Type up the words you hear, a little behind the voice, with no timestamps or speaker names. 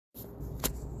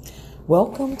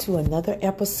Welcome to another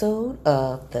episode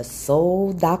of the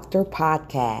Soul Doctor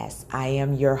Podcast. I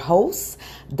am your host,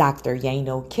 Dr.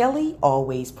 Yano Kelly,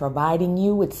 always providing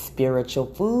you with spiritual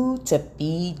food to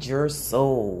feed your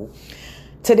soul.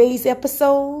 Today's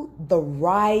episode, the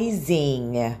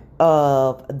rising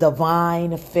of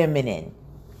divine feminine.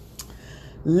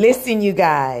 Listen, you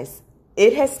guys,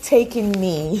 it has taken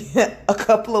me a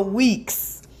couple of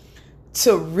weeks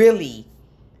to really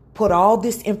put all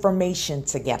this information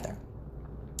together,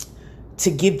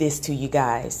 to give this to you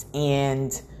guys.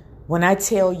 And when I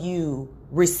tell you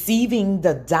receiving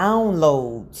the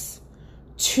downloads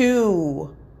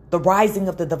to the rising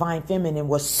of the divine feminine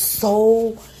was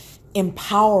so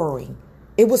empowering.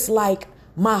 It was like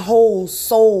my whole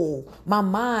soul, my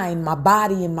mind, my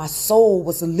body, and my soul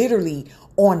was literally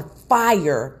on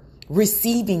fire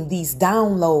receiving these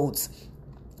downloads.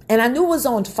 And I knew it was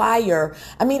on fire.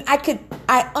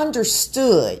 I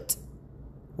understood.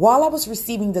 While I was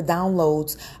receiving the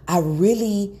downloads, I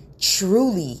really,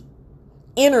 truly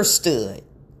understood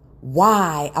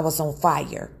why I was on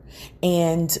fire.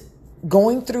 And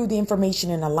going through the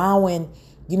information and allowing,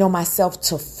 myself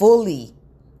to fully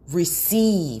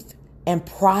receive and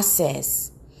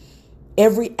process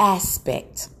every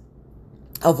aspect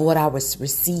of what I was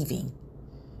receiving.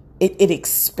 It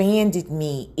expanded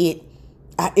me. It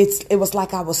was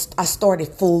like I started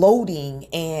floating,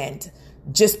 and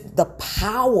just the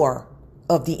power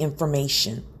of the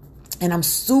information. And I'm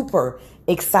super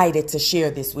excited to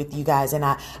share this with you guys. And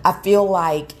I feel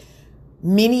like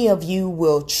many of you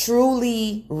will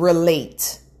truly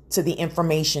relate to the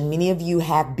information. Many of you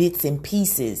have bits and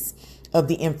pieces of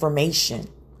the information.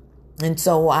 And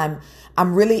so I'm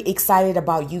really excited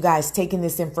about you guys taking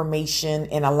this information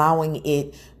and allowing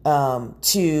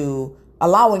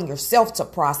yourself to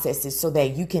process it so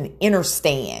that you can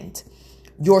understand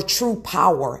your true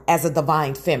power as a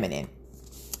divine feminine.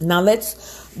 Now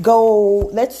let's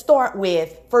start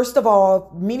with, first of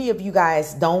all, many of you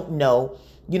guys don't know,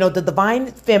 the divine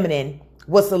feminine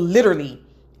was literally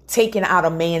taken out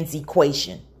of man's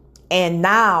equation. And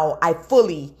now I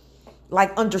fully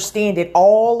understand it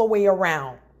all the way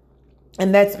around.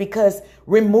 And that's because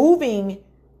removing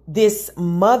this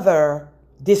mother,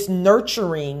 this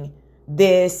nurturing,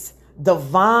 this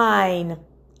divine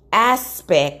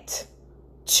aspect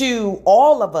to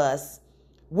all of us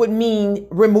would mean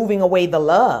removing away the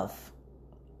love.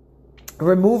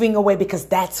 Removing away, because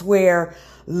that's where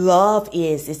love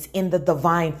is. It's in the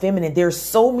divine feminine. There's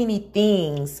so many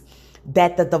things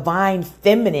that the divine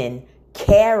feminine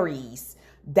carries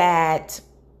that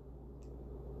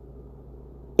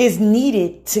is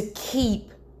needed to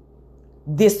keep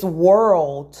this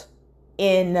world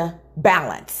in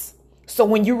balance. So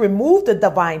when you remove the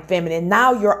divine feminine,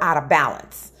 now you're out of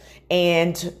balance.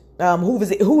 And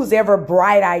whose ever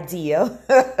bright idea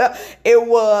it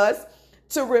was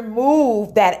to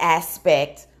remove that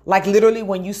aspect. Like literally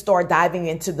when you start diving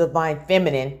into the divine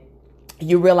feminine,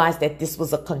 you realize that this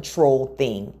was a control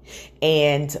thing.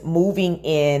 And moving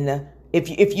in,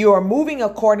 if you are moving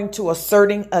according to a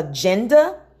certain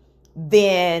agenda,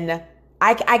 then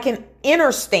I can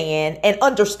understand.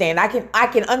 I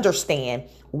can understand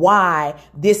why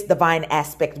this divine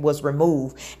aspect was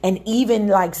removed. And even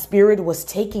spirit was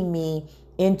taking me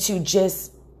into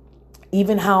just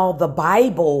even how the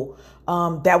Bible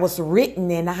that was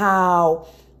written, and how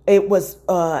it was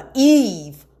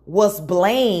Eve was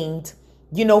blamed,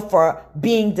 for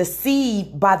being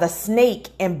deceived by the snake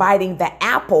and biting the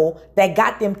apple that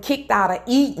got them kicked out of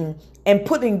Eden, and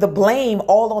putting the blame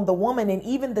all on the woman. And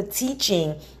even the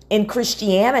teaching in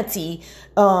Christianity,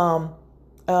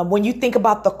 when you think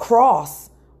about the cross,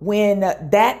 when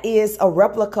that is a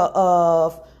replica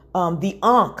of the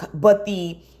Ankh, but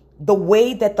the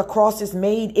way that the cross is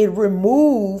made, it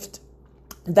removed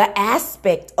the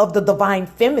aspect of the divine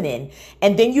feminine.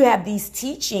 And then you have these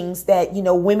teachings that,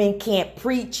 women can't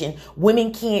preach and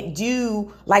women can't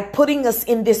do, putting us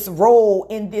in this role,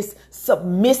 in this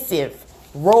submissive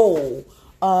role.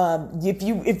 If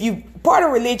you part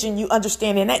of religion, you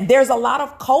understand, and that there's a lot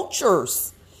of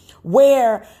cultures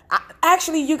where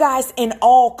actually, you guys, in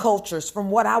all cultures,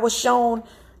 from what I was shown,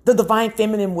 the divine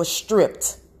feminine was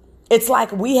stripped. It's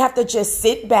like we have to just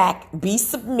sit back, be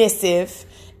submissive.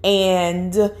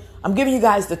 And I'm giving you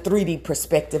guys the 3D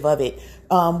perspective of it,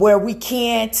 where we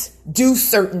can't do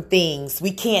certain things.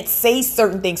 We can't say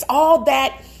certain things. All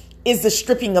that is the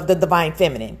stripping of the divine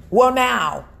feminine. Well,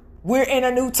 now we're in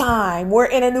a new time. We're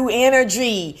in a new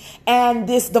energy. And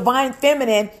this divine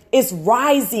feminine is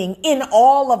rising in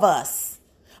all of us.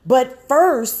 But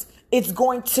first, it's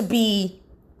going to be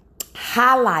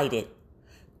highlighted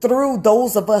through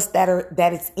those of us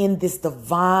that is in this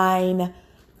divine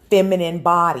feminine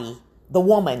body, the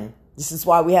woman. This is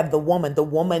why we have the woman. The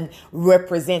woman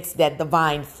represents that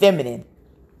divine feminine.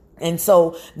 And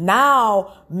so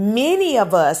now many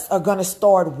of us are going to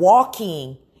start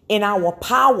walking in our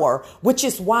power, which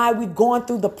is why we've gone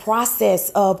through the process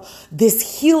of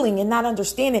this healing and not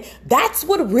understanding. That's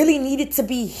what really needed to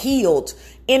be healed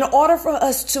in order for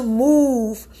us to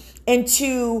move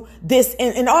into this,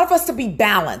 in order for us to be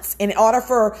balanced, in order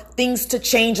for things to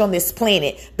change on this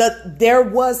planet. There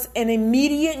was an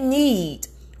immediate need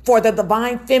for the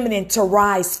divine feminine to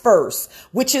rise first,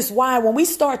 which is why when we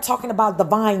start talking about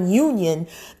divine union,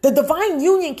 the divine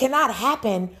union cannot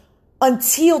happen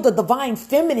until the divine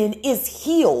feminine is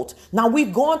healed. Now,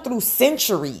 we've gone through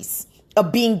centuries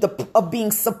of being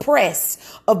suppressed,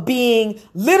 of being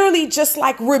literally just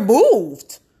like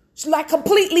removed, like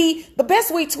completely. The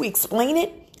best way to explain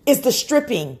it is the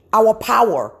stripping. Our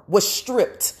power was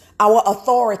stripped. Our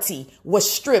authority was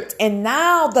stripped. And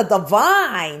now the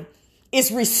divine is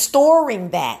restoring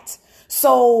that.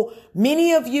 So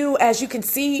many of you, as you can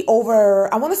see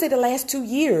over, I want to say the last 2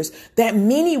 years, that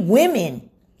many women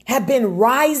have been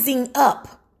rising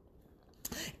up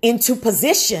into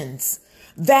positions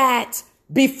that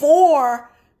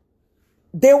before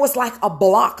there was like a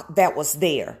block that was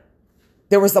there.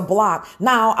 There was a block.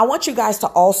 Now, I want you guys to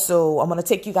also, I'm going to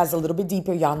take you guys a little bit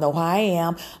deeper. Y'all know how I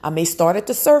am. I may start at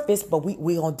the surface, but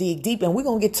we're going to dig deep and we're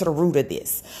going to get to the root of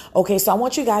this. Okay, so I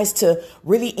want you guys to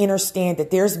really understand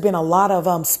that there's been a lot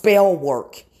of spell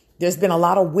work. There's been a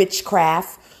lot of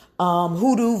witchcraft,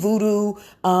 hoodoo, voodoo.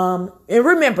 And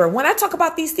remember, when I talk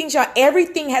about these things, y'all,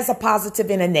 everything has a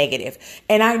positive and a negative.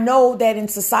 And I know that in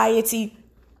society,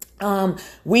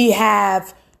 we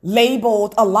have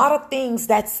labeled a lot of things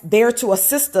that's there to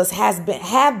assist us have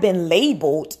been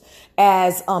labeled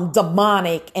as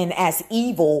demonic and as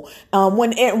evil.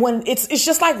 When it's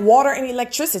just like water and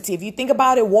electricity. If you think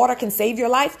about it, water can save your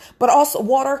life, but also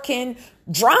water can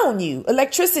drown you.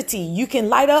 Electricity, you can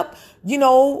light up,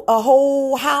 a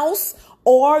whole house,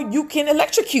 or you can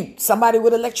electrocute somebody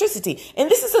with electricity. And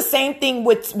this is the same thing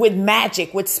with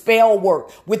magic, with spell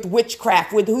work, with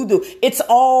witchcraft, with hoodoo.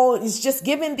 It's just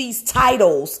given these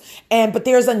titles, but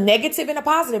there's a negative and a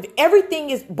positive.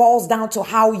 Everything boils down to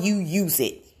how you use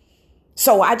it.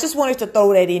 So I just wanted to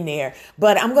throw that in there,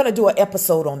 but I'm going to do an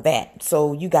episode on that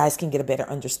so you guys can get a better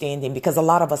understanding, because a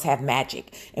lot of us have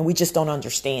magic and we just don't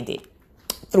understand it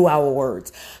through our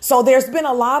words. So there's been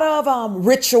a lot of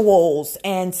rituals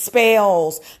and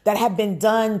spells that have been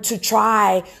done to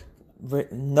try,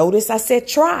 notice I said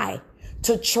try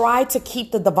to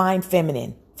keep the divine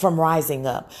feminine from rising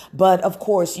up. But of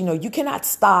course, you cannot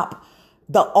stop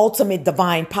the ultimate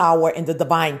divine power and the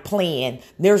divine plan.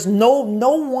 There's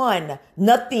nothing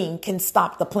can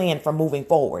stop the plan from moving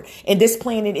forward. And this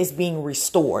planet is being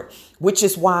restored, which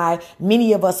is why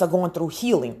many of us are going through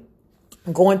healing.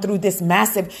 Going through this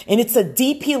massive, and it's a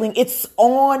deep healing. It's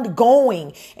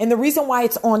ongoing. And the reason why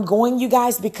it's ongoing, you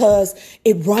guys, because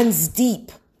it runs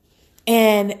deep.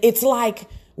 And it's like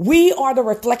we are the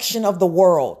reflection of the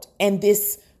world. And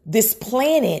this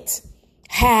planet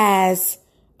has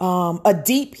a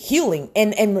deep healing.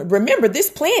 And remember,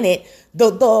 this planet,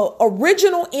 the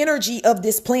original energy of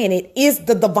this planet is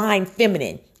the divine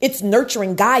feminine. It's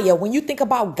nurturing Gaia. When you think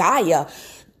about Gaia,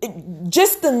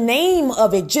 just the name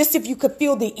of it, just if you could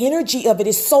feel the energy of it,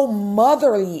 is so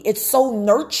motherly. It's so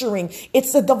nurturing.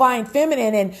 It's the divine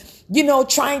feminine. And,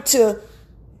 trying to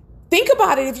think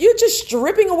about it. If you're just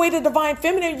stripping away the divine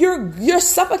feminine, you're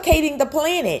suffocating the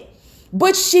planet.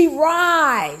 But she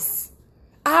rise.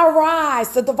 I rise.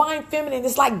 The divine feminine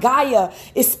is like Gaia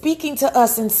is speaking to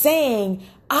us and saying,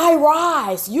 I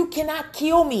rise. You cannot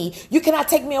kill me. You cannot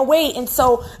take me away. And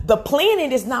so the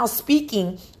planet is now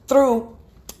speaking through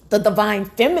the divine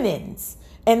feminines.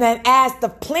 And then as the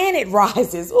planet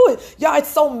rises, y'all, it's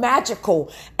so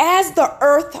magical. As the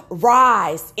earth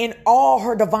rise in all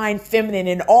her divine feminine,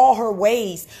 in all her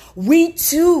ways, we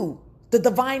too, the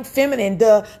divine feminine,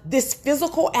 this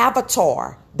physical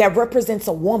avatar that represents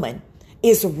a woman,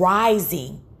 is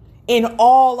rising in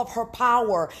all of her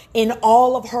power, in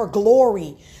all of her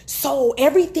glory. So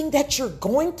everything that you're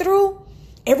going through,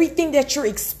 everything that you're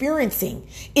experiencing,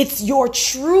 it's your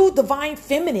true divine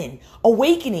feminine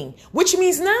awakening, which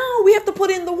means now we have to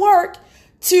put in the work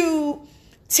to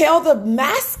tell the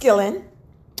masculine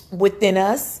within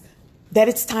us that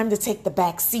it's time to take the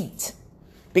back seat,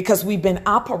 because we've been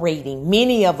operating,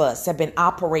 many of us have been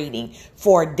operating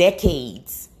for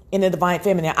decades in the divine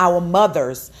feminine. Our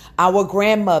mothers, our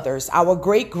grandmothers, our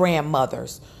great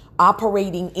grandmothers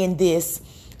operating in this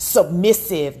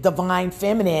submissive divine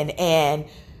feminine, and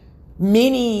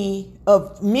Many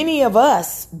of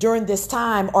us during this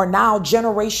time are now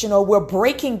generational. We're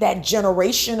breaking that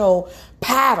generational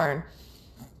pattern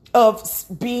of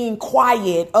being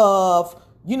quiet, of,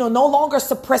 no longer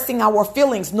suppressing our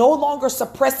feelings, no longer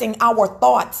suppressing our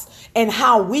thoughts and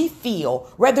how we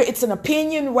feel, whether it's an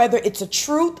opinion, whether it's a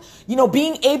truth,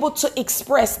 being able to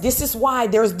express. This is why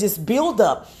there's this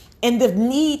buildup and the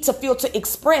need to feel to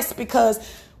express, because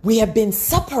we have been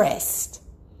suppressed.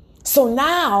 So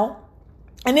now,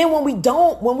 and then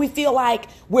when we feel like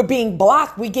we're being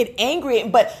blocked, we get angry.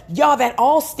 But y'all, that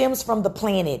all stems from the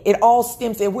planet. It all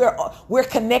stems, and we're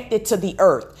connected to the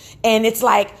earth. And it's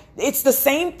like, it's the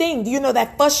same thing.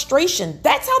 That frustration,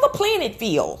 that's how the planet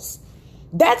feels.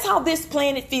 That's how this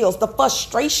planet feels. The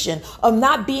frustration of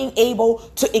not being able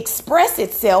to express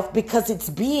itself because it's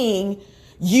being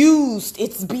used,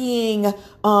 it's being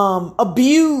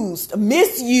abused,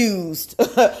 misused.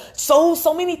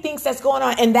 So many things that's going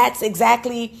on. And that's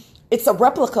exactly, it's a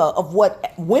replica of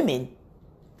what women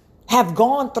have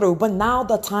gone through. But now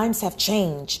the times have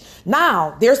changed.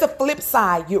 Now there's a flip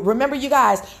side. You remember, you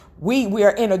guys, we're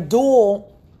in a dual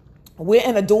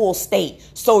state.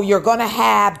 So you're going to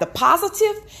have the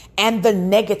positive and the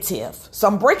negative. So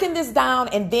I'm breaking this down,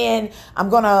 and then I'm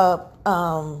going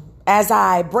to, as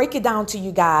I break it down to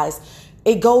you guys,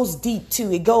 it goes deep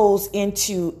too. It goes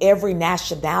into every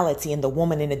nationality and the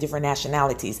woman in the different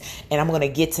nationalities. And I'm going to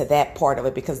get to that part of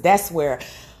it, because that's where,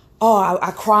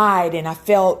 I cried and I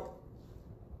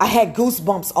had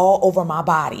goosebumps all over my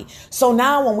body. So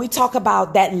now when we talk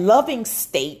about that loving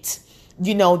state,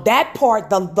 that part,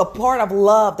 the part of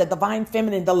love, the divine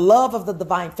feminine, the love of the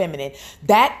divine feminine,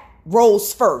 that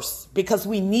rose first, because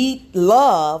we need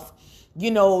love.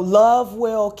 Love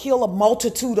will kill a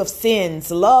multitude of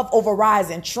sins. Love overrides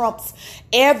and trumps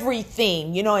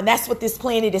everything, and that's what this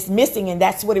planet is missing. And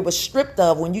that's what it was stripped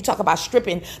of. When you talk about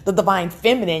stripping the divine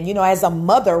feminine, as a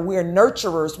mother, we're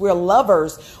nurturers, we're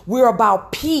lovers, we're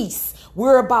about peace,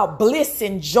 we're about bliss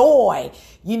and joy,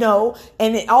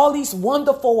 and all these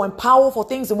wonderful and powerful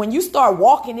things. And when you start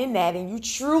walking in that and you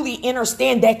truly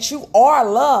understand that you are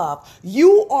love,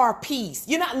 you are peace,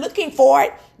 you're not looking for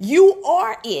it, you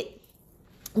are it.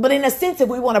 But in a sense, if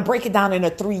we want to break it down in a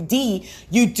 3D,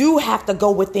 you do have to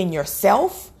go within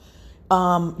yourself,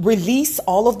 release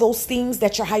all of those things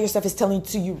that your higher self is telling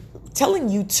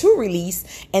you to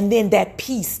release. And then that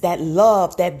peace, that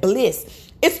love, that bliss,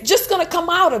 it's just going to come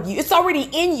out of you. It's already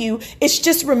in you. It's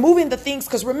just removing the things.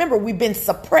 Because remember, we've been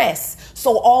suppressed.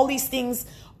 So all these things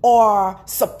are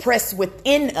suppressed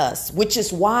within us, which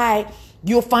is why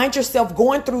you'll find yourself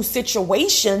going through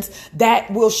situations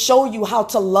that will show you how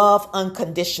to love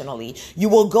unconditionally. You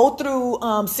will go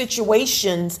through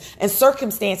situations and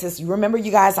circumstances. You remember, you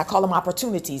guys, I call them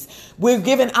opportunities. We're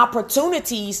given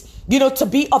opportunities, to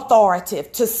be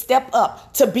authoritative, to step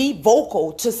up, to be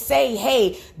vocal, to say,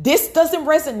 hey, this doesn't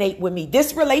resonate with me.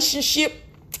 This relationship,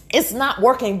 it's not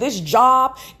working. This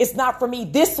job, it's not for me.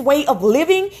 This way of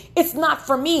living, it's not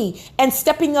for me. And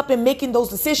stepping up and making those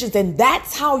decisions. And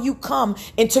that's how you come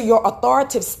into your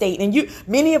authoritative state. And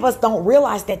many of us don't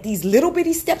realize that these little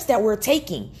bitty steps that we're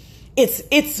taking,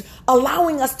 it's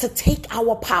allowing us to take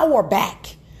our power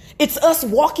back. It's us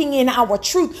walking in our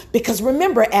truth. Because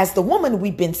remember, as the woman,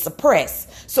 we've been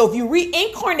suppressed. So if you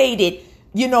reincarnated,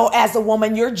 as a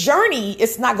woman, your journey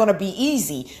is not going to be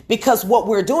easy, because what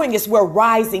we're doing is we're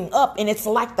rising up, and it's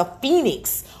like the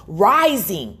phoenix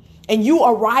rising, and you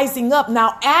are rising up.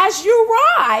 Now, as you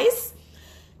rise,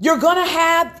 you're going to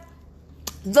have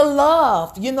the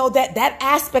love, that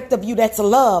aspect of you that's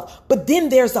love. But then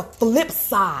there's a flip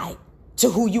side to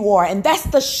who you are, and that's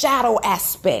the shadow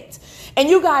aspect. And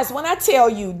you guys, when I tell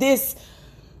you this,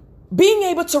 being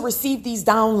able to receive these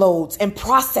downloads and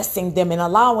processing them and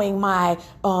allowing my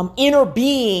inner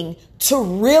being to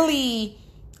really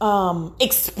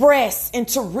express and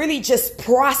to really just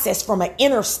process from an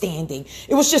inner standing.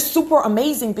 It was just super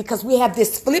amazing, because we have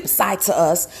this flip side to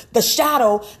us, the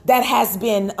shadow that has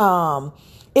been,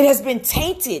 it has been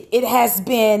tainted. It has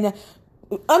been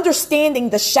understanding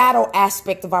the shadow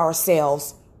aspect of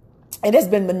ourselves. It has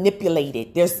been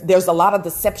manipulated. There's a lot of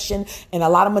deception and a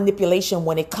lot of manipulation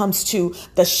when it comes to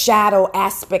the shadow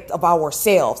aspect of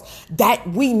ourselves that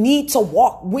we need to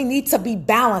walk. We need to be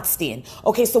balanced in.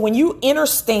 Okay, so when you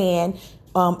understand,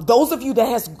 those of you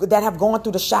that have gone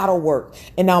through the shadow work,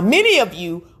 and now many of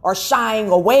you are shying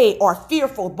away or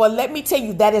fearful, but let me tell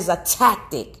you, that is a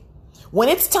tactic. When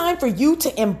it's time for you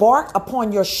to embark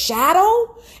upon your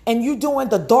shadow and you doing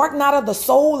the dark night of the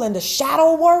soul and the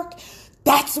shadow work,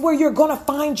 that's where you're going to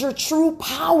find your true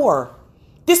power.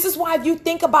 This is why, if you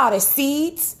think about it,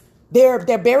 seeds, They're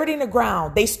buried in the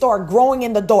ground. They start growing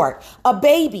in the dark. A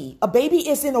baby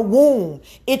is in a womb.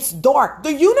 It's dark.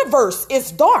 The universe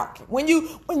is dark. When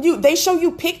they show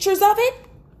you pictures of it,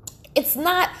 it's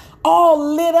not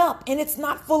all lit up and it's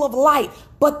not full of light.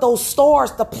 But those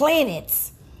stars, the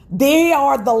planets, they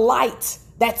are the light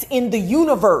that's in the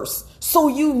universe. So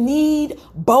you need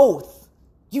both.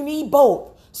 You need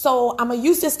both. So I'm going to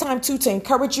use this time too to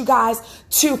encourage you guys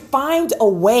to find a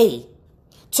way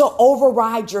to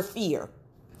override your fear.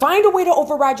 Find a way to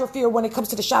override your fear when it comes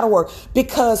to the shadow work,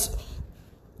 because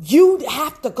you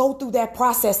have to go through that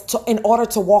process in order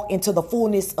to walk into the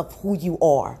fullness of who you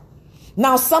are.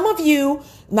 Now, some of you,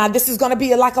 this is going to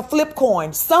be like a flip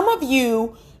coin. Some of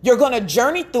you, you're going to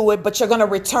journey through it, but you're going to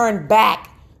return back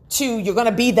you're going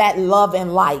to be that love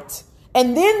and light.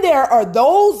 And then there are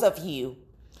those of you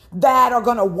that are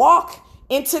going to walk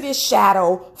into this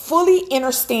shadow, fully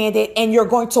understand it, and you're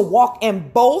going to walk in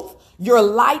both your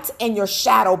light and your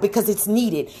shadow because it's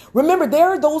needed. Remember, there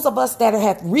are those of us that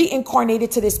have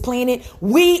reincarnated to this planet.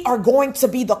 We are going to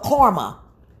be the karma.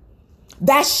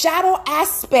 That shadow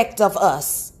aspect of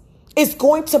us is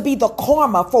going to be the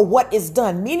karma for what is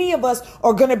done. Many of us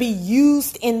are going to be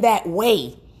used in that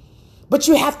way, but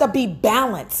you have to be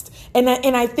balanced. And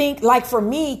I think, like for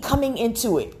me, coming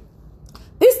into it,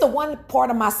 this is the one part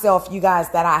of myself, you guys,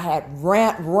 that I had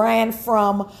ran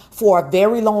from for a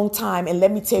very long time. And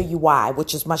let me tell you why,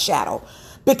 which is my shadow.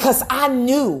 Because I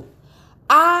knew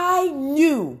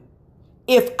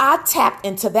if I tapped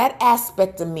into that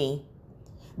aspect of me,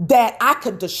 that I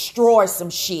could destroy some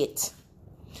shit.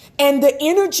 And the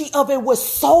energy of it was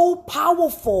so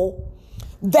powerful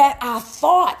that I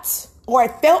thought, or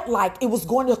it felt like it was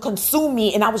going to consume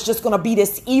me and I was just going to be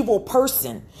this evil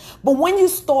person. But when you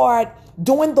start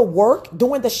doing the work,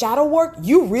 doing the shadow work,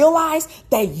 you realize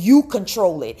that you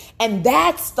control it. And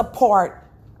that's the part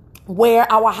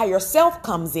where our higher self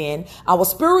comes in, our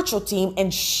spiritual team,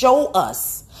 and show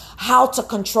us how to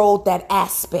control that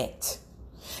aspect.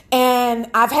 And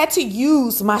I've had to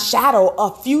use my shadow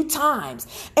a few times.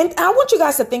 And I want you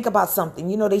guys to think about something.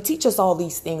 You know, they teach us all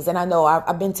these things. And I know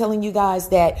I've been telling you guys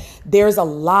that there's a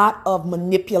lot of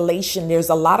manipulation. There's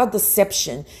a lot of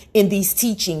deception in these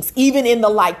teachings, even in the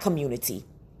light community.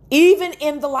 Even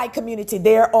in the light community,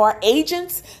 there are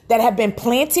agents that have been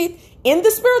planted in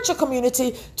the spiritual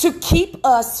community to keep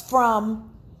us from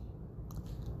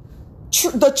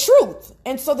the truth.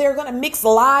 And so they're going to mix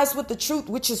lies with the truth,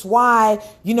 which is why,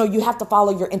 you know, you have to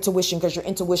follow your intuition, because your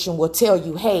intuition will tell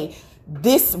you, hey,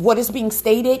 what is being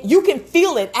stated, you can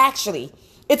feel it. Actually,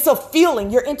 it's a feeling.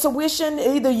 Your intuition,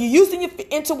 either you're using your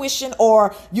intuition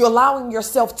or you're allowing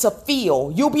yourself to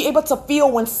feel. You'll be able to feel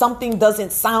when something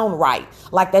doesn't sound right,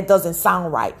 like that doesn't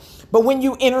sound right. But when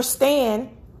you understand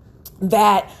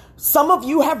that some of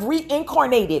you have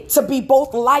reincarnated to be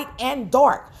both light and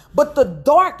dark, but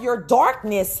your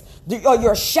darkness,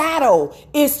 your shadow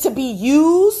is to be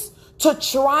used to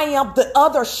triumph the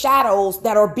other shadows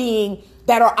that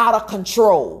are out of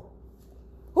control.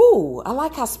 Ooh, I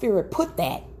like how Spirit put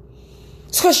that.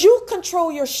 It's because you control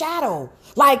your shadow.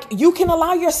 Like, you can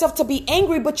allow yourself to be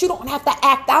angry, but you don't have to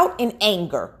act out in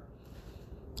anger.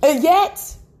 And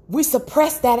yet we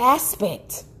suppress that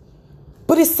aspect.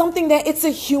 But it's something that it's a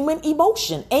human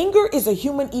emotion. Anger is a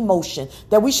human emotion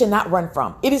that we should not run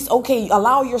from. It is okay.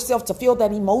 Allow yourself to feel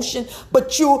that emotion,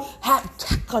 but you have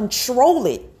to control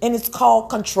it. And it's called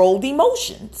controlled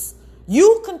emotions.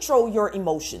 You control your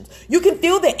emotions. You can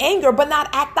feel the anger, but not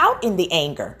act out in the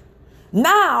anger.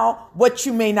 Now, what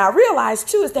you may not realize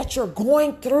too is that you're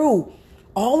going through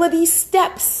all of these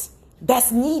steps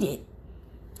that's needed,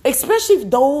 especially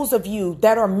those of you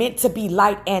that are meant to be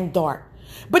light and dark.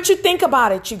 But you think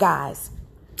about it, you guys.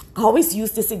 I always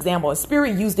use this example, and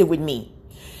Spirit used it with me.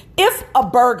 If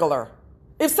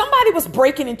somebody was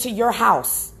breaking into your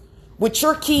house with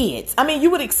your kids, I mean, you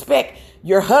would expect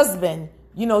your husband,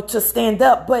 to stand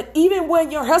up. But even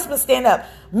when your husband stand up,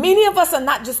 many of us are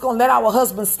not just going to let our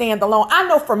husband stand alone. I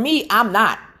know for me, I'm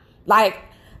not. Like,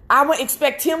 I would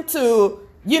expect him to,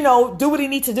 do what he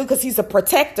needs to do because he's a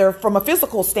protector from a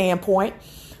physical standpoint.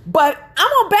 But I'm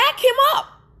going to back him up.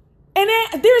 And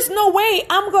then there's no way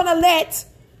I'm going to let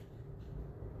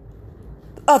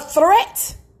a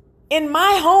threat in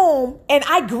my home and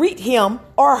I greet him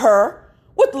or her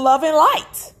with love and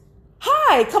light.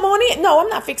 Hi, come on in. No, I'm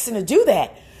not fixing to do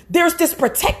that. There's this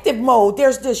protective mode.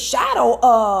 There's this shadow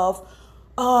of,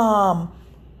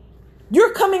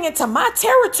 you're coming into my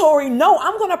territory. No,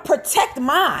 I'm going to protect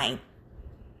mine.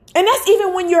 And that's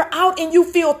even when you're out and you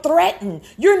feel threatened.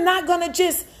 You're not going to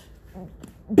just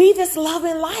be this love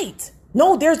and light.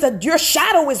 No, your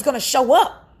shadow is going to show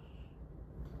up.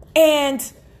 And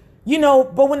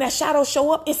But when that shadow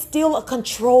show up, it's still a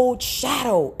controlled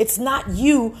shadow. It's not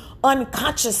you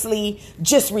unconsciously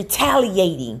just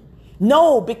retaliating.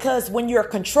 No, because when you're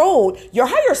controlled, your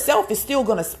higher self is still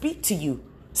going to speak to you,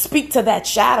 speak to that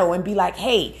shadow and be like,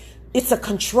 hey, it's a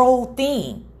controlled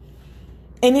thing.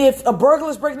 And if a burglar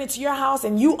is breaking into your house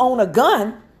and you own a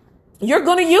gun, you're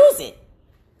going to use it.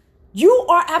 You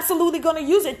are absolutely going to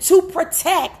use it to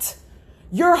protect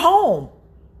your home.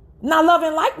 Now, love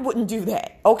and light wouldn't do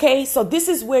that. Okay. So this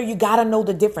is where you got to know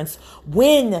the difference,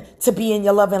 when to be in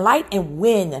your love and light and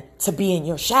when to be in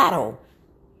your shadow.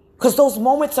 Because those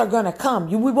moments are going to come.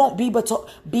 We won't be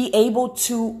able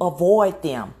to avoid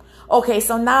them. Okay.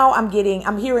 So now I'm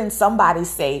hearing somebody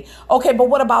say, okay, but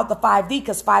what about the 5D?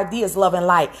 Because 5D is love and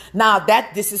light. Now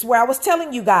this is where I was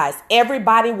telling you guys,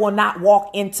 everybody will not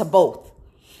walk into both.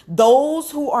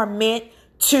 Those who are meant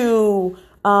to,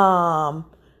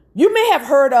 you may have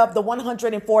heard of the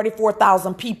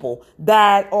 144,000 people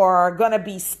that are going to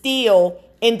be still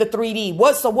in the 3D.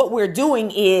 What we're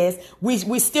doing is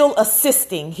we still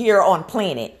assisting here on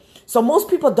planet. So most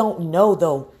people don't know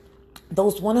though,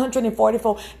 those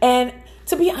 144. And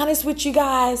to be honest with you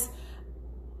guys,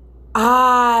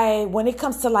 when it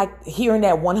comes to like hearing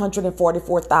that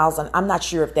 144,000, I'm not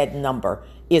sure if that number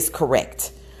is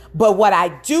correct. But what I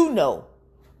do know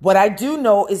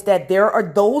is that there are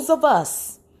those of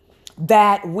us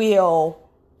that will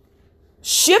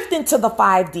shift into the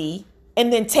 5D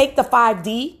and then take the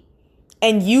 5D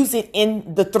and use it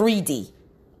in the 3D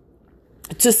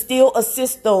to still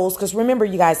assist those. Because remember,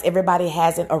 you guys, everybody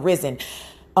hasn't arisen.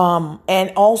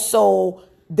 And also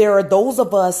there are those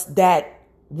of us that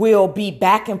will be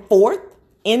back and forth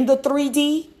in the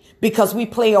 3D because we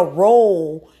play a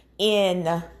role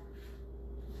in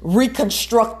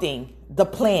reconstructing the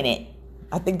planet.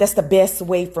 I think that's the best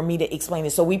way for me to explain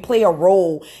it. So we play a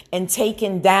role in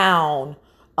taking down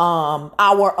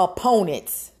our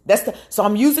opponents. So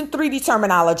I'm using 3D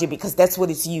terminology because that's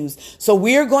what it's used. So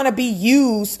we're going to be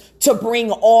used to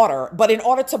bring order. But in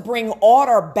order to bring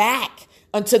order back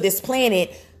onto this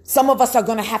planet, some of us are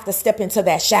going to have to step into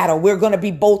that shadow. We're going to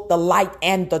be both the light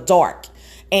and the dark.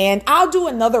 And I'll do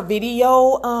another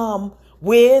video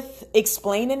with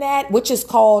explaining that, which is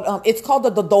called, it's called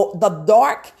the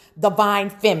dark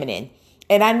divine feminine.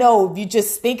 And I know if you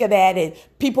just think of that, and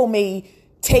people may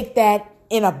take that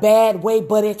in a bad way,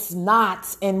 but it's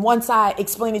not. And once I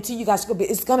explain it to you guys,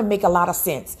 it's going to make a lot of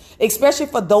sense, especially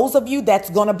for those of you that's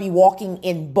going to be walking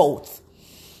in both.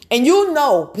 And you'll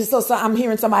know. So I'm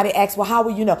hearing somebody ask, well, how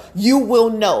will you know? You will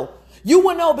know. You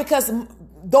will know because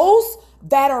those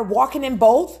that are walking in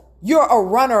both, you're a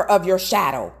runner of your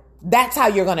shadow. That's how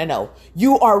you're going to know.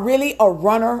 You are really a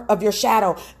runner of your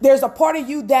shadow. There's a part of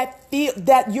you that feel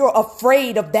that you're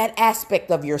afraid of that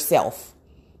aspect of yourself.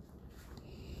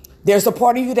 There's a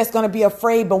part of you that's going to be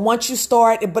afraid, but once you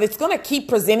start, but it's going to keep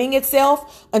presenting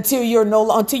itself until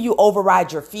until you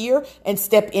override your fear and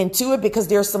step into it, because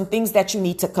there's some things that you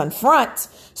need to confront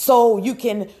so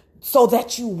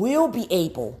that you will be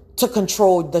able to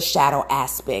control the shadow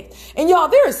aspect. And y'all,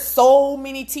 there is so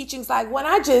many teachings. Like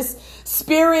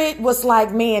Spirit was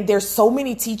like, man, there's so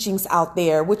many teachings out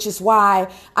there, which is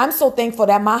why I'm so thankful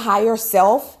that my higher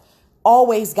self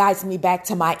always guides me back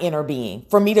to my inner being,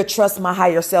 for me to trust my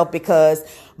higher self, because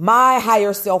my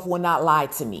higher self will not lie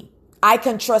to me. I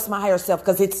can trust my higher self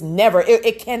because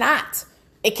it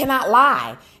cannot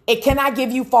lie. It cannot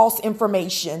give you false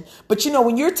information. But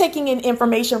when you're taking in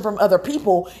information from other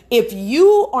people, if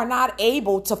you are not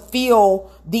able to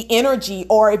feel the energy,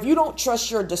 or if you don't trust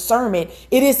your discernment,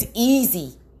 it is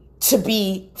easy to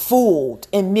be fooled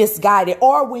and misguided.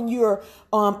 Or when you're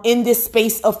in this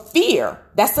space of fear,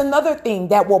 that's another thing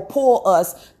that will pull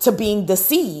us to being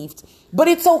deceived. But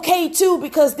it's okay too,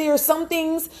 because there are some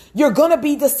things you're going to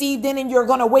be deceived in, and you're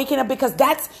going to waken up, because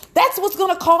that's what's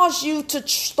going to cause you to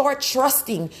start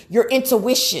trusting your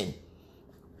intuition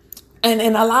and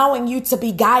allowing you to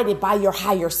be guided by your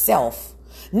higher self.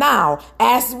 Now,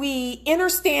 as we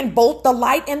understand both the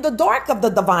light and the dark of the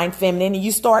divine feminine, and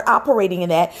you start operating in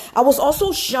that, I was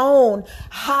also shown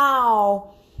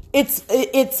how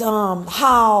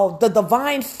how the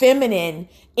divine feminine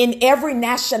in every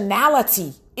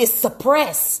nationality is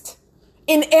suppressed.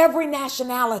 In every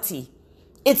nationality,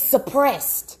 it's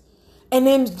suppressed. And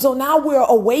then, so now we're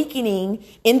awakening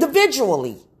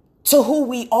individually to who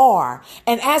we are.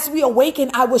 And as we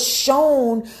awaken, I was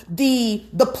shown the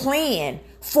plan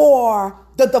for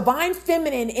the divine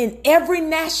feminine in every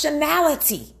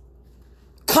nationality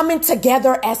coming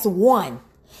together as one.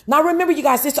 Now remember, you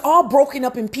guys, it's all broken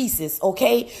up in pieces,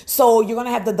 okay? So you're going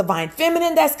to have the divine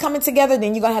feminine that's coming together.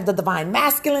 Then you're going to have the divine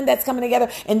masculine that's coming together.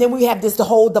 And then we have the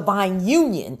whole divine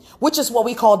union, which is what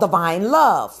we call divine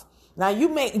love. Now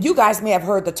you guys may have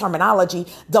heard the terminology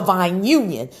divine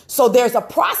union. So there's a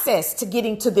process to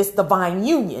getting to this divine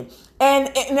union. And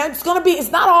it's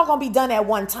not all going to be done at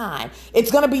one time.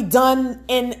 It's going to be done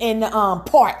in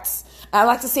parts. I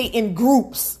like to say in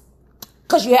groups.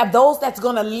 Because you have those that's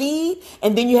going to lead,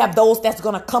 and then you have those that's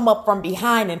going to come up from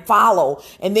behind and follow.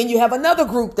 And then you have another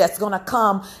group that's going to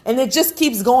come, and it just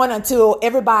keeps going until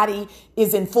everybody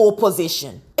is in full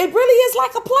position. It really is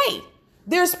like a play.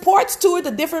 There's parts to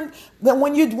it,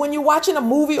 when you're watching a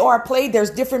movie or a play, there's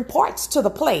different parts to the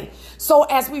play. So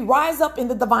as we rise up in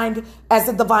the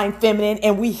divine feminine,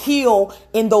 and we heal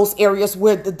in those areas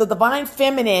where the divine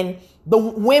feminine, the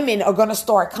women are going to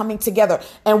start coming together.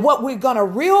 And what we're going to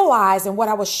realize, and what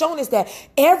I was shown, is that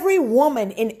every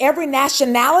woman in every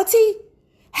nationality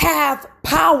have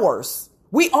powers.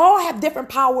 We all have different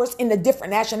powers in the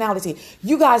different nationality.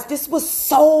 You guys, this was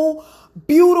so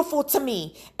beautiful to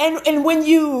me. And when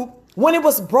it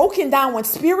was broken down, when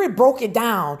Spirit broke it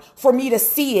down for me to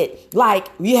see it, like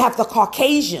you have the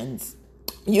Caucasians,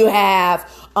 you have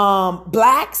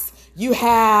blacks, you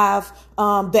have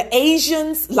the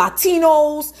Asians,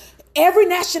 Latinos. Every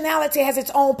nationality has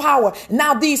its own power.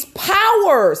 Now these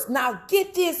powers, now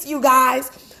get this, you guys,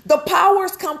 the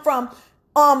powers come from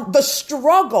the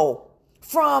struggle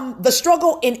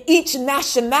in each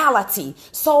nationality.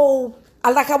 So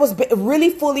I was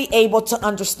really fully able to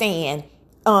understand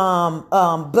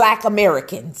Black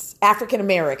Americans, African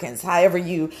Americans, however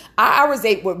I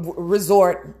resonate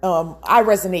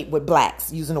with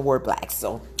blacks, using the word blacks.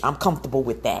 So I'm comfortable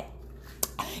with that.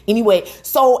 Anyway,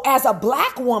 so as a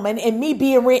Black woman, and me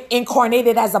being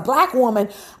reincarnated as a Black woman,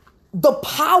 the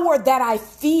power that I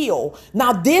feel,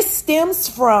 now this stems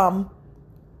from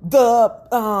the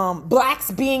blacks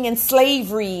being in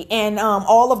slavery and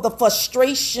all of the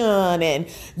frustration, and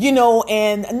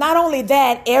and not only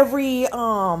that, every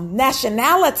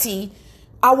nationality,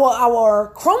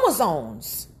 our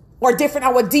chromosomes are different,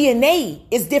 our DNA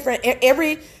is different,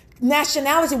 every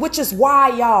nationality, which is why,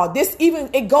 y'all,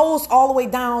 it goes all the way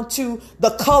down to the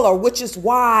color, which is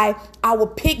why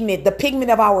the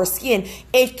pigment of our skin,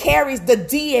 the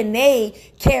DNA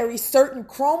carries certain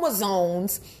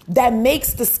chromosomes that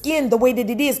makes the skin the way that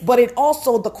it is. But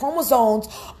the chromosomes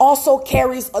also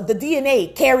the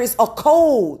DNA carries a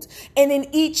code. And in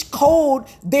each code,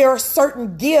 there are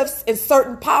certain gifts and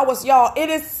certain powers, y'all. It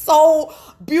is so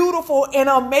beautiful and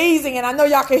amazing. And I know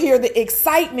y'all can hear the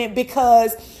excitement,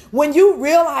 because when you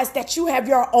realize that you have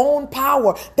your own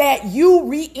power, that you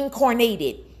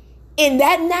reincarnated in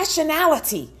that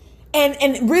nationality,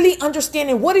 and really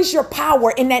understanding what is your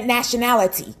power in that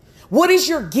nationality, what is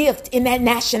your gift in that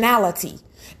nationality.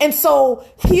 And so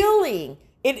healing,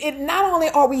 it not only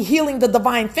are we healing the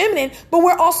divine feminine, but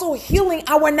we're also healing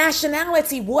our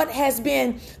nationality, what has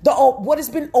been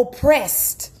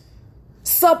oppressed,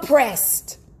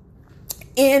 suppressed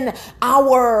in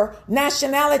our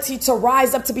nationality, to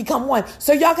rise up to become one.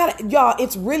 So y'all,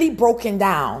 it's really broken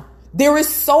down. There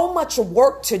is so much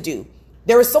work to do.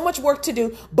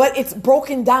 But it's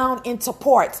broken down into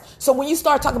parts. So when you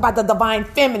start talking about the divine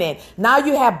feminine, now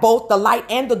you have both the light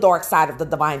and the dark side of the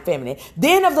divine feminine.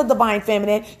 Then of the divine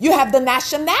feminine, you have the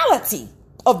nationality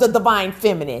of the divine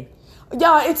feminine.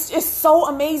 Y'all, it's so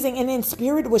amazing. And then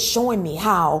Spirit was showing me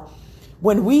how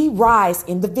when we rise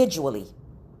individually,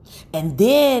 and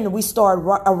then we start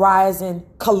arising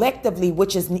collectively,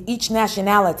 which is in each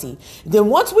nationality. Then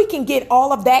once we can get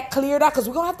all of that cleared out, because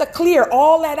we're going to have to clear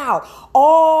all that out,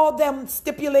 all them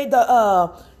stipulate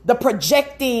the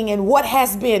projecting and what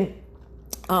has been,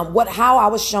 how I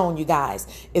was shown, you guys,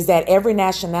 is that every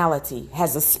nationality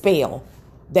has a spell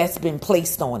that's been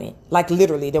placed on it. Like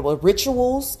literally, there were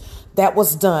rituals that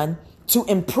was done to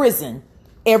imprison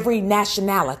every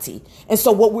nationality. And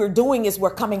so what we're doing is we're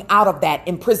coming out of that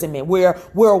imprisonment. We're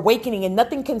awakening, and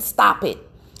nothing can stop it.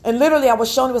 And literally, I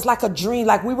was shown, it was like a dream,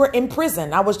 like we were in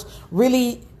prison. I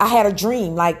had a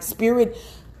dream, like Spirit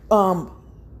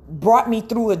brought me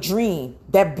through a dream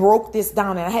that broke this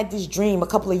down. And I had this dream a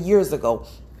couple of years ago,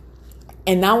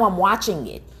 and now I'm watching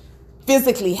it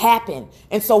physically happen.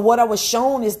 And so what I was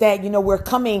shown is that, we're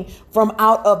coming from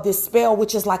out of this spell,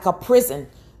 which is like a prison,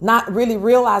 not really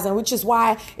realizing, which is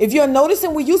why, if you're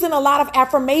noticing, we're using a lot of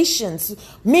affirmations.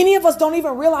 Many of us don't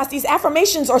even realize these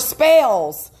affirmations are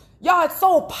spells. Y'all, it's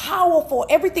so powerful.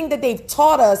 Everything that they've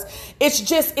taught us, it's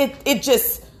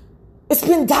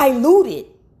been diluted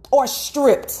or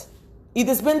stripped.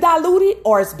 Either it's been diluted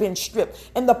or it's been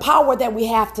stripped. And the power that we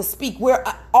have to speak, we're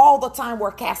all the time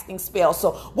we're casting spells.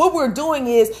 So what we're doing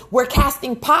is we're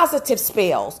casting positive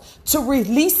spells to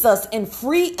release us and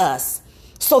free us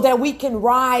so that we can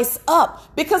rise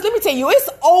up. Because let me tell you, it's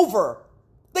over.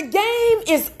 The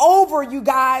game is over, you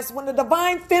guys. When the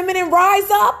divine feminine rise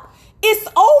up, it's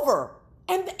over.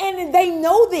 And they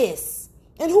know this.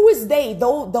 And who is they?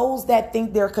 Those that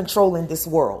think they're controlling this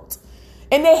world.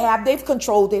 And they've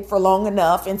controlled it for long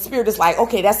enough. And Spirit is like,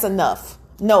 okay, that's enough.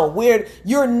 No,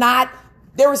 you're not,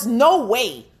 there is no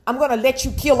way I'm going to let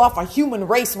you kill off a human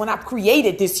race when I've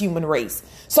created this human race.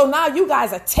 So now you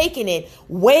guys are taking it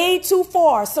way too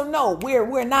far. So no,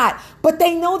 we're not. But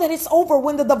they know that it's over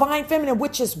when the divine feminine,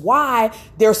 which is why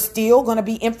there's still going to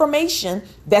be information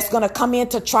that's going to come in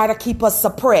to try to keep us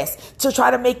suppressed, to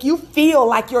try to make you feel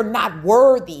like you're not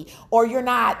worthy or you're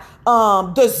not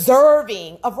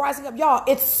deserving of rising up. Y'all,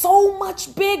 it's so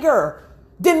much bigger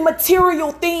than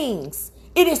material things.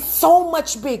 It is so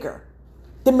much bigger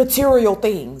than material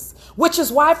things, which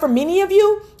is why for many of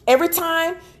you, every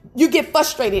time you get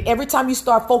frustrated, every time you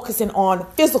start focusing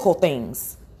on physical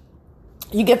things,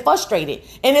 you get frustrated.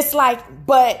 And it's like,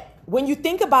 but when you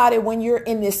think about it, when you're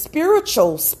in this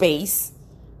spiritual space,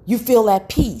 you feel at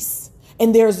peace.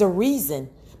 And there's a reason,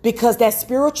 because that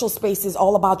spiritual space is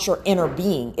all about your inner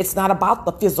being. It's not about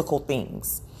the physical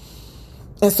things.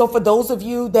 And so for those of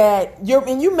you that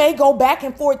and you may go back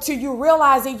and forth till you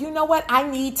realize that, you know what, I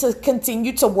need to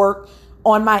continue to work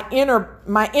on my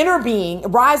inner being,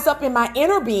 rise up in my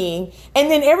inner being. And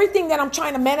then everything that I'm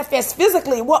trying to manifest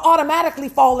physically will automatically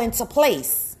fall into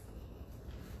place.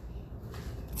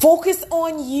 Focus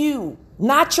on you,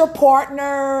 not your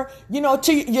partner,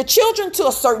 to your children to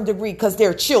a certain degree, because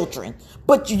they're children,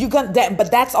 but but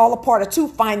that's all a part of too,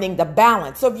 finding the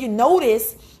balance. So if you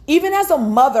notice, even as a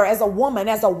mother, as a woman,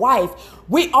 as a wife,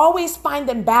 we always find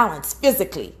imbalance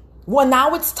physically. Well,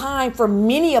 now it's time for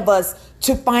many of us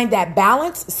to find that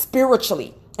balance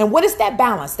spiritually. And what is that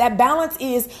balance? That balance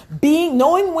is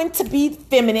knowing when to be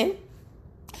feminine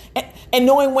and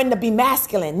knowing when to be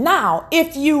masculine. Now,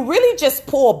 if you really just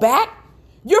pull back,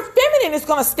 your feminine is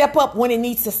going to step up when it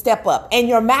needs to step up, and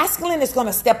your masculine is going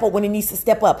to step up when it needs to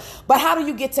step up. But how do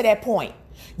you get to that point?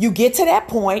 You get to that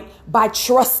point by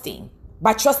trusting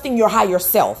your higher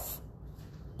self.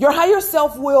 Your higher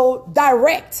self will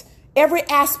direct every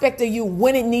aspect of you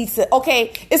when it needs to.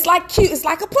 Okay, it's like Q. It's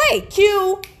like a play.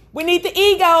 Q, we need the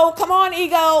ego. Come on,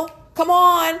 ego. Come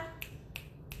on.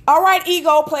 All right,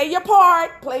 ego, play your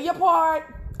part. Play your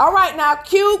part. All right, now,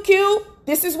 Q.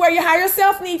 This is where your higher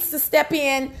self needs to step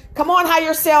in. Come on,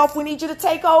 higher self. We need you to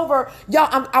take over.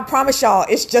 Y'all, I promise y'all,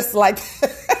 it's just like...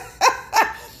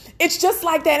 It's just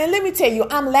like that. And let me tell you,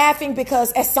 I'm laughing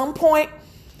because at some point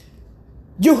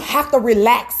you have to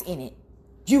relax in it.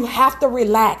 You have to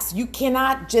relax. You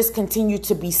cannot just continue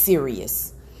to be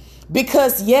serious,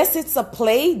 because yes, it's a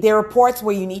play. There are parts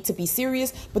where you need to be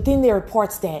serious, but then there are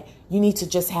parts that you need to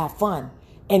just have fun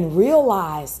and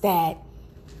realize that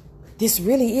this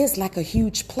really is like a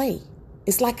huge play.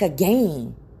 It's like a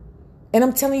game. And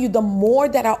I'm telling you, the more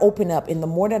that I open up and the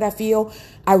more that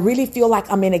I really feel like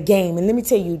I'm in a game. And let me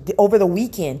tell you, over the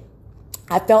weekend,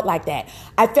 I felt like that.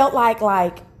 I felt like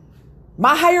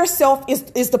my higher self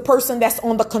is the person that's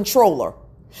on the controller.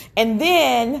 And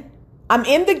then I'm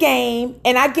in the game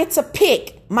and I get to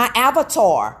pick my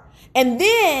avatar. And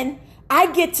then I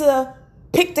get to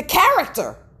pick the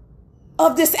character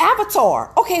of this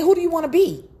avatar. Okay, who do you want to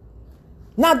be?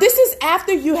 Now, this is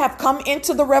after you have come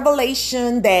into the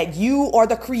revelation that you are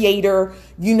the creator,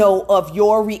 of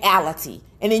your reality.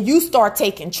 And then you start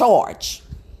taking charge.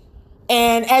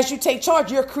 And as you take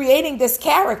charge, you're creating this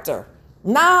character.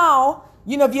 Now,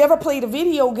 if you ever played a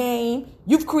video game,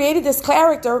 you've created this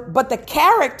character, but the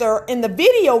character in the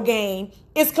video game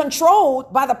is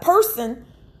controlled by the person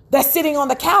that's sitting on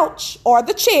the couch or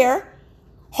the chair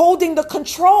holding the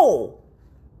control.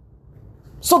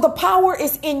 So the power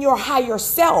is in your higher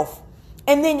self.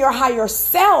 And then your higher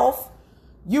self,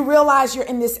 you realize you're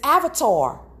in this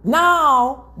avatar.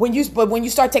 Now, when you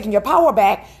start taking your power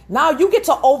back, now you get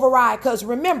to override. Because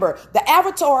remember, the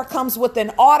avatar comes with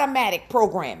an automatic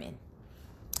programming.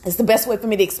 It's the best way for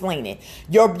me to explain it.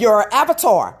 Your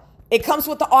avatar, it comes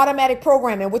with the automatic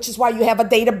programming, which is why you have a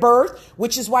date of birth,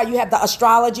 which is why you have the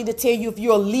astrology to tell you if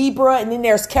you're a Libra, and then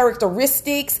there's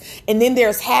characteristics, and then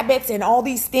there's habits and all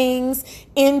these things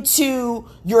into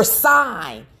your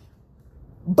sign.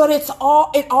 But it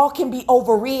all can be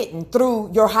overridden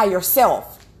through your higher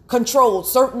self, controlled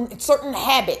certain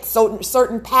habits,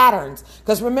 certain patterns.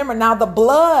 Because remember, now the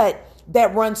blood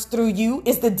that runs through you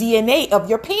is the DNA of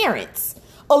your parents,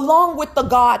 along with the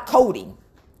God coding.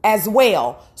 as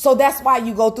well. So that's why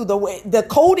you go through the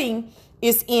coding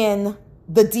is in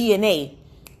the DNA.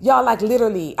 Y'all, like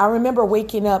literally, I remember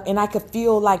waking up and I could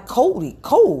feel like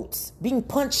codes being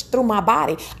punched through my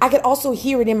body. I could also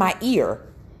hear it in my ear.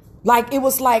 Like it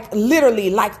was like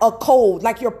literally like a code,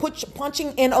 like you're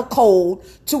punching in a code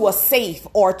to a safe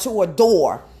or to a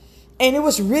door. And it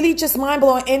was really just mind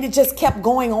blowing. And it just kept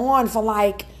going on for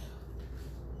like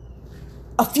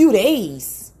a few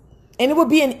days. And it would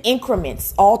be in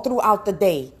increments all throughout the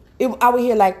day. I would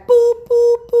hear like boop,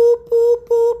 boop, boop, boop,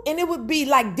 boop. And it would be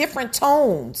like different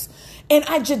tones. And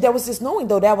there was this knowing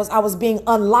though, I was being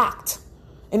unlocked.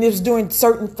 And it was during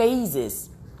certain phases.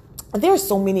 And there's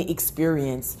so many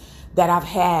experiences that I've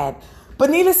had. But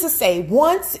needless to say,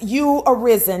 once you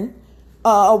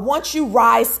once you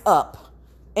rise up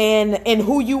and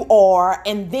who you are,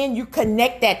 and then you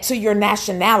connect that to your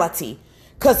nationality,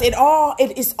 because it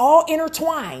is all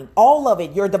intertwined, all of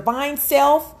it, your divine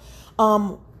self,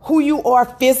 who you are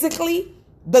physically,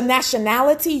 the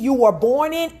nationality you were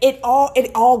born in, it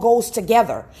all goes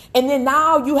together. And then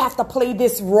now you have to play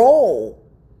this role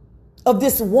of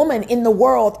this woman in the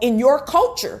world, in your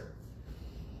culture.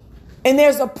 And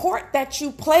there's a part that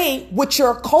you play with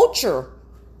your culture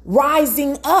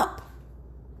rising up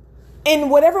in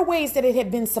whatever ways that it had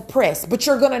been suppressed. But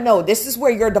you're going to know this is where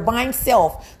your divine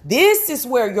self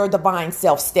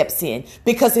steps in,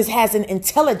 because it has an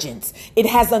intelligence. It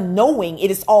has a knowing.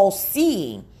 It is all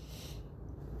seeing.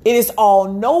 It is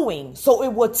all knowing. So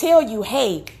it will tell you,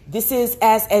 hey, this is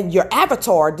and your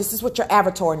avatar. This is what your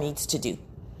avatar needs to do.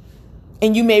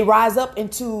 And you may rise up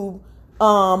into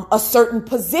a certain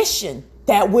position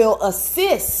that will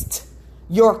assist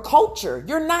your culture.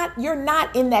 You're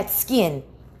not in that skin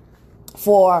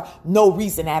for no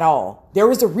reason at all. There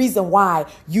is a reason why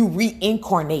you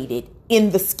reincarnated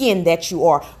in the skin that you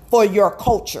are for your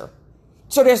culture.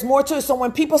 So there's more to it. So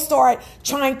when people start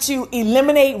trying to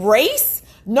eliminate race,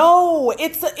 no,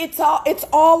 it's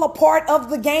all a part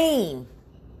of the game.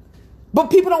 But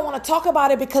people don't want to talk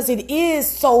about it because it is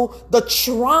so the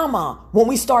trauma when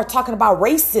we start talking about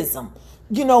racism,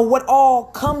 you know, what all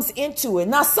comes into it.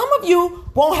 Now, some of you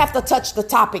won't have to touch the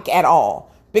topic at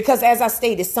all because, as I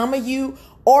stated, some of you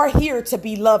are here to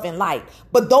be love and light.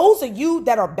 But those of you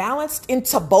that are balanced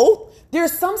into both,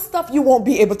 there's some stuff you won't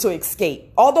be able to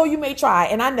escape, although you may try.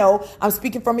 And I know I'm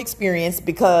speaking from experience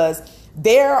because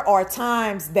there are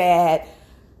times that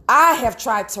I have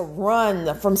tried to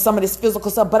run from some of this physical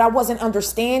stuff, but I wasn't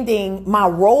understanding my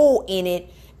role in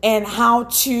it and how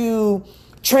to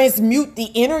transmute the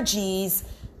energies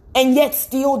and yet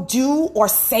still do or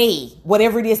say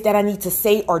whatever it is that I need to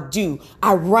say or do.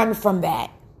 I run from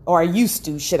that, or I used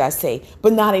to, should I say,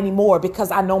 but not anymore, because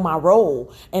I know my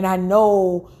role and I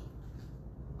know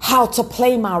how to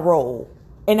play my role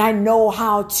and I know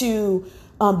how to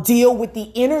deal with the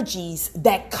energies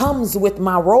that comes with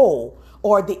my role,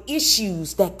 or the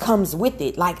issues that comes with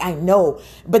it. Like I know,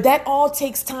 but that all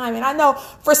takes time. And I know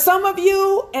for some of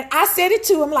you, and I said it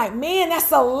too, I'm like, man,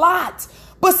 that's a lot.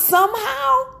 But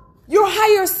somehow your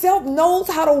higher self knows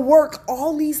how to work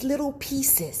all these little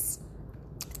pieces.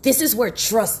 This is where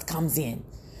trust comes in.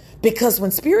 Because when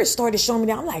Spirit started showing me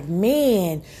that, I'm like,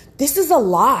 man, this is a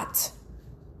lot.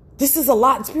 This is a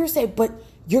lot. And Spirit said, but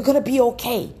you're going to be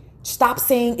okay. Stop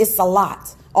saying it's a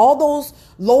lot. All those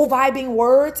low vibing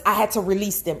words, I had to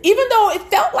release them, even though it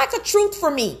felt like a truth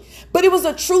for me, but it was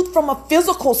a truth from a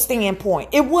physical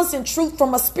standpoint. It wasn't truth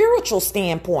from a spiritual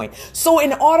standpoint. So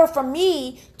in order for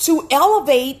me to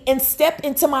elevate and step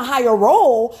into my higher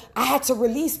role, I had to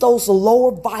release those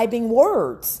lower vibing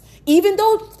words, even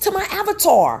though to my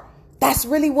avatar, that's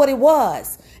really what it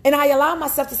was. And I allowed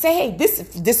myself to say, hey,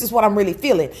 this is what I'm really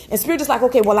feeling. And Spirit is like,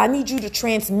 okay, well, I need you to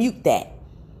transmute that.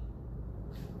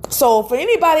 So for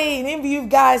any of you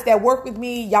guys that work with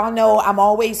me, y'all know I'm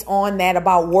always on that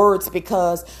about words,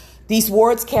 because these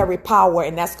words carry power.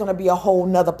 And that's going to be a whole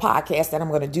nother podcast that I'm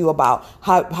going to do about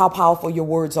how powerful your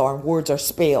words are, and words are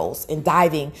spells, and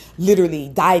literally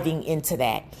diving into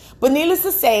that. But needless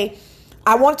to say,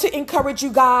 I want to encourage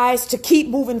you guys to keep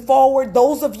moving forward.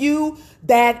 Those of you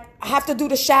that have to do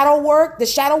the shadow work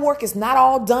is not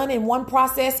all done in one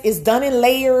process. It's done in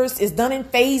layers. It's done in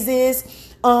phases.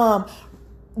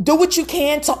 Do what you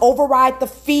can to override the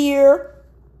fear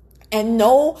and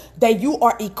know that you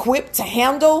are equipped to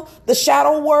handle the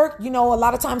shadow work. You know, a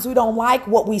lot of times we don't like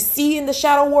what we see in the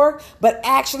shadow work, but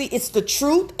actually it's the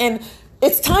truth. And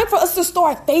it's time for us to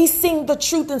start facing the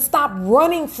truth and stop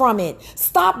running from it.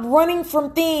 Stop running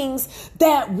from things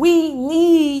that we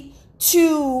need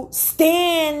to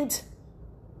stand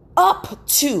up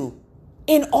to.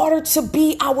 in order to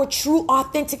be our true,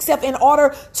 authentic self, in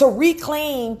order to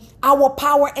reclaim our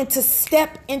power and to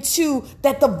step into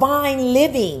that divine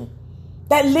living,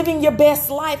 that living your best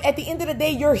life. At the end of the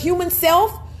day, your human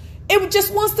self, it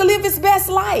just wants to live its best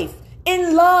life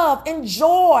in love, in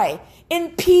joy,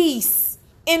 in peace,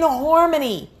 in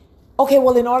harmony. Okay,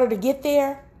 well, in order to get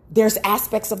there, there's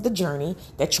aspects of the journey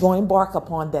that you're going to embark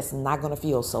upon that's not going to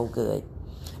feel so good.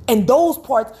 And those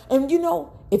parts, and you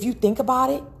know, if you think about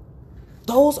it,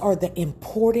 those are the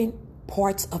important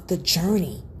parts of the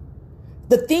journey.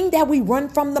 The thing that we run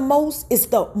from the most is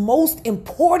the most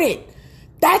important.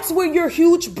 That's where your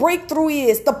huge breakthrough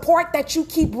is. The part that you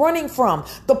keep running from.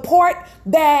 The part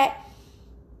that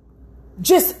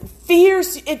just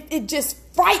fears, it just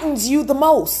frightens you the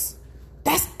most.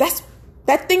 That's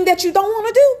that thing that you don't want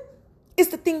to do is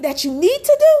the thing that you need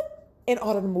to do in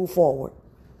order to move forward.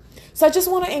 So I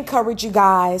just want to encourage you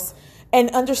guys, and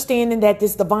understanding that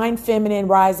this divine feminine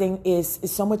rising is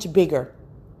so much bigger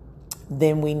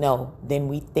than we know, than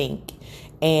we think.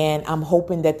 And I'm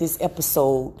hoping that this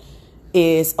episode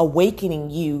is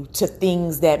awakening you to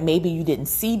things that maybe you didn't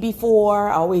see before.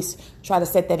 I always try to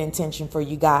set that intention for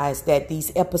you guys, that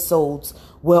these episodes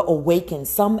will awaken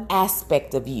some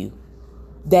aspect of you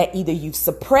that either you've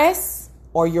suppressed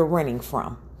or you're running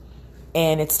from.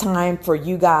 And it's time for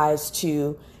you guys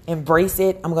to embrace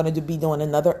it. I'm going to be doing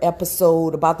another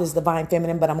episode about this divine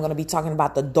feminine, but I'm going to be talking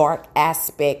about the dark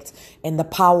aspect and the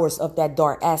powers of that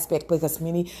dark aspect, because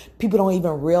many people don't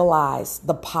even realize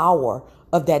the power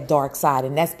of that dark side.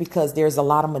 And that's because there's a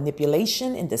lot of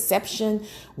manipulation and deception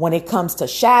when it comes to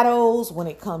shadows, when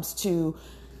it comes to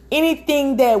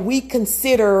anything that we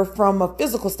consider from a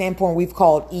physical standpoint, we've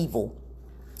called evil.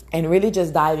 And really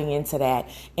just diving into that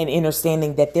and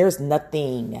understanding that there's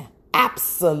nothing,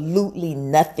 absolutely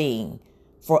nothing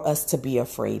for us to be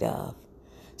afraid of.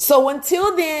 So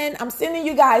until then, I'm sending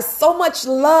you guys so much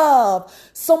love,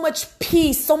 so much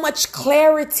peace, so much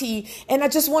clarity. And I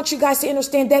just want you guys to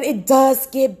understand that it does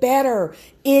get better.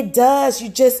 It does.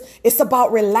 It's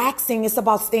about relaxing. It's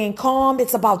about staying calm.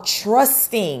 It's about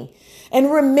trusting.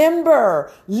 And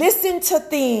remember, listen to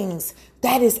things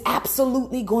that is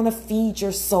absolutely going to feed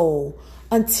your soul.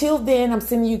 Until then, I'm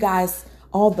sending you guys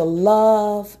all the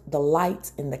love, the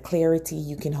light, and the clarity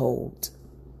you can hold.